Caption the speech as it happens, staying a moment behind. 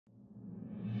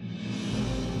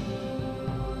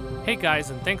Hey guys,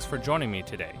 and thanks for joining me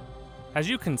today. As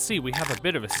you can see, we have a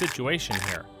bit of a situation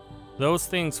here. Those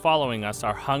things following us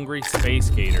are hungry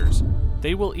space gators.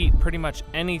 They will eat pretty much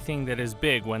anything that is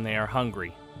big when they are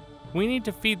hungry. We need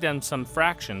to feed them some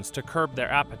fractions to curb their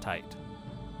appetite.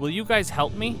 Will you guys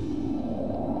help me?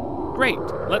 Great,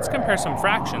 let's compare some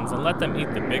fractions and let them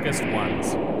eat the biggest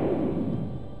ones.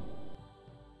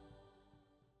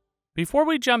 Before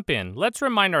we jump in, let's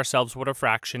remind ourselves what a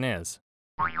fraction is.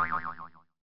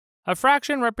 A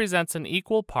fraction represents an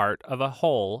equal part of a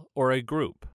whole or a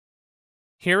group.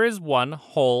 Here is one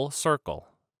whole circle.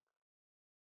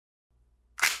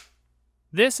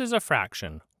 This is a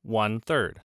fraction,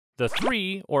 1/3. The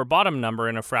 3, or bottom number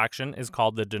in a fraction, is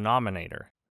called the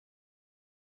denominator.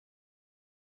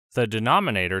 The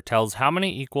denominator tells how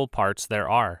many equal parts there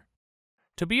are.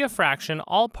 To be a fraction,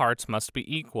 all parts must be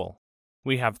equal.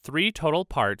 We have 3 total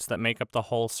parts that make up the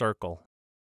whole circle.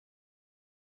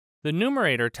 The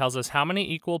numerator tells us how many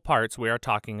equal parts we are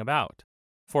talking about.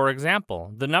 For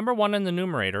example, the number 1 in the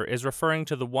numerator is referring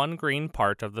to the one green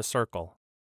part of the circle.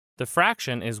 The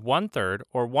fraction is 1/3,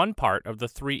 or one part of the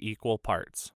 3 equal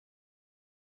parts.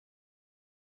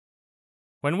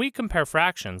 When we compare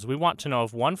fractions, we want to know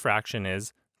if one fraction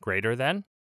is greater than,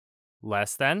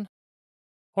 less than,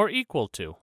 or equal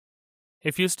to.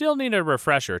 If you still need a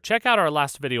refresher, check out our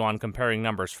last video on comparing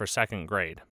numbers for 2nd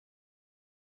grade.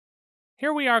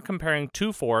 Here we are comparing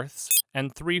 2/4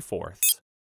 and 3/4.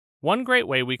 One great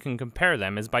way we can compare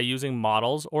them is by using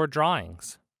models or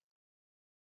drawings.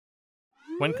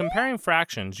 When comparing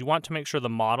fractions, you want to make sure the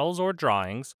models or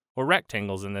drawings, or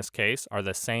rectangles in this case, are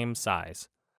the same size.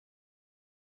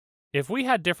 If we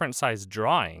had different sized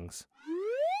drawings,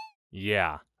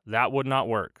 that would not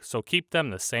work, so keep them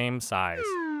the same size.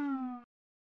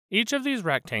 Each of these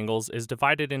rectangles is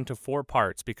divided into 4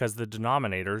 parts because the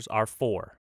denominators are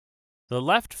 4. The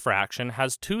left fraction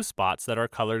has 2 spots that are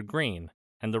colored green,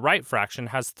 and the right fraction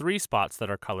has 3 spots that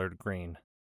are colored green.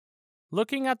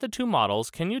 Looking at the 2 models,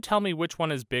 can you tell me which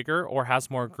one is bigger or has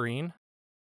more green?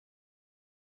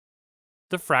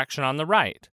 The fraction on the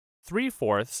right,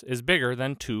 3/4, is bigger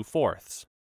than 2/4.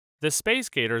 The space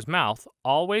gator's mouth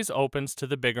always opens to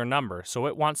the bigger number, so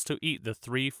it wants to eat the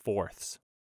 3/4.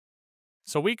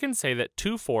 So we can say that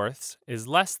 2/4 is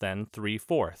less than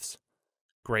 3/4.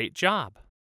 Great job!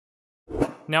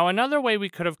 Now another way we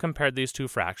could have compared these 2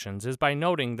 fractions is by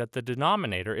noting that the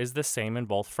denominator is the same in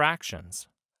both fractions.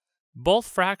 Both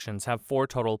fractions have 4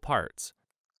 total parts.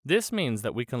 This means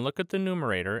that we can look at the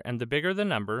numerator, and the bigger the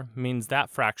number means that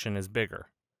fraction is bigger.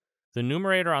 The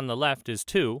numerator on the left is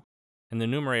 2, and the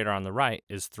numerator on the right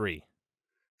is 3.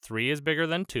 3 is bigger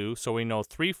than 2, so we know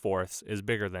 3/4 is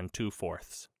bigger than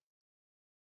 2/4.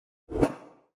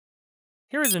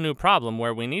 Here is a new problem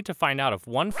where we need to find out if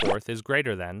 1/4 is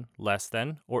greater than, less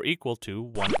than, or equal to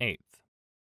 1/8.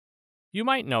 You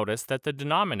might notice that the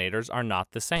denominators are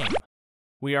not the same.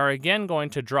 We are again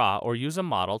going to draw or use a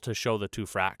model to show the 2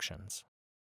 fractions.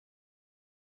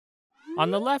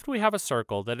 On the left we have a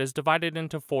circle that is divided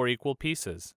into 4 equal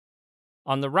pieces.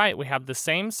 On the right we have the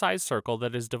same size circle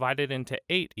that is divided into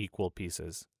 8 equal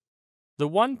pieces. The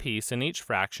one piece in each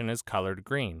fraction is colored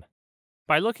green.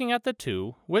 By looking at the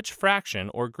 2, which fraction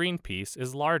or green piece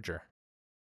is larger?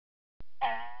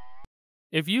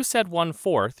 If you said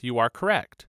 1/4, you are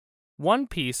correct. 1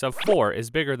 piece of 4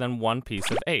 is bigger than 1 piece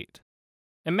of 8.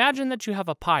 Imagine that you have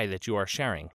a pie that you are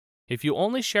sharing. If you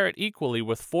only share it equally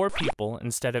with 4 people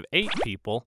instead of 8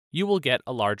 people, you will get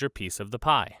a larger piece of the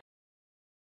pie.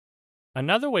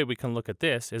 Another way we can look at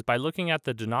this is by looking at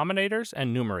the denominators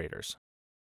and numerators.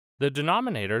 The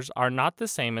denominators are not the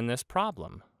same in this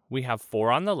problem. We have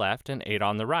 4 on the left and 8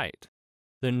 on the right.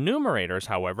 The numerators,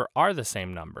 however, are the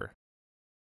same number.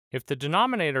 If the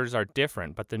denominators are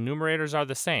different but the numerators are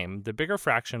the same, the bigger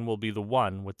fraction will be the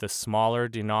one with the smaller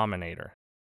denominator.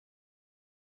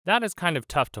 That is kind of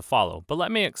tough to follow, but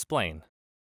let me explain.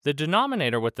 The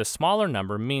denominator with the smaller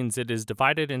number means it is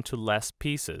divided into less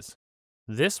pieces.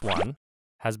 This one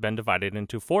has been divided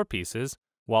into 4 pieces,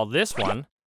 while this one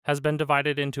has been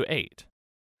divided into 8.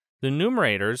 The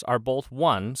numerators are both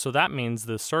 1, so that means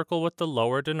the circle with the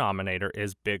lower denominator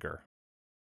is bigger.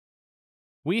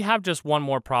 We have just one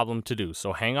more problem to do,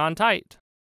 so hang on tight.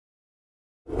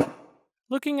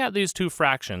 Looking at these 2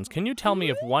 fractions, can you tell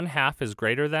me if 1/2 is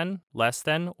greater than, less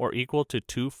than, or equal to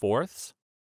 2/4?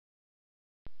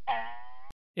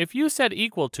 If you said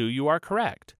equal to, you are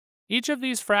correct. Each of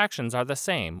these fractions are the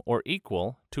same, or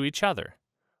equal, to each other.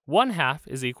 1/2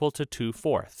 is equal to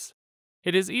 2/4.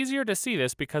 It is easier to see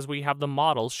this because we have the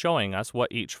models showing us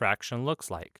what each fraction looks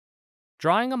like.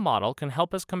 Drawing a model can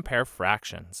help us compare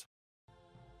fractions.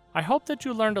 I hope that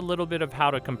you learned a little bit of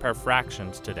how to compare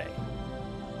fractions today.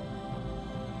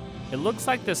 It looks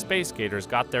like the space gators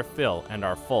got their fill and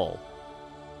are full.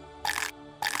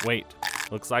 Wait,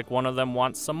 looks like one of them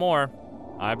wants some more.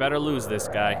 I better lose this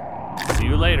guy. See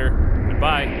you later.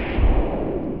 Goodbye.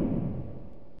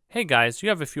 Hey guys, you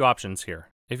have a few options here.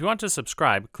 If you want to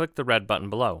subscribe, click the red button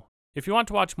below. If you want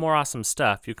to watch more awesome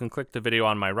stuff, you can click the video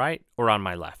on my right or on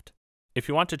my left. If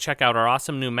you want to check out our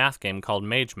awesome new math game called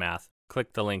Mage Math,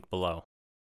 click the link below.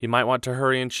 You might want to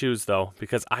hurry and choose though,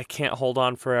 because I can't hold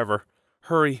on forever.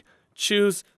 Hurry,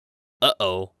 choose.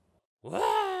 Uh-oh.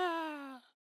 What?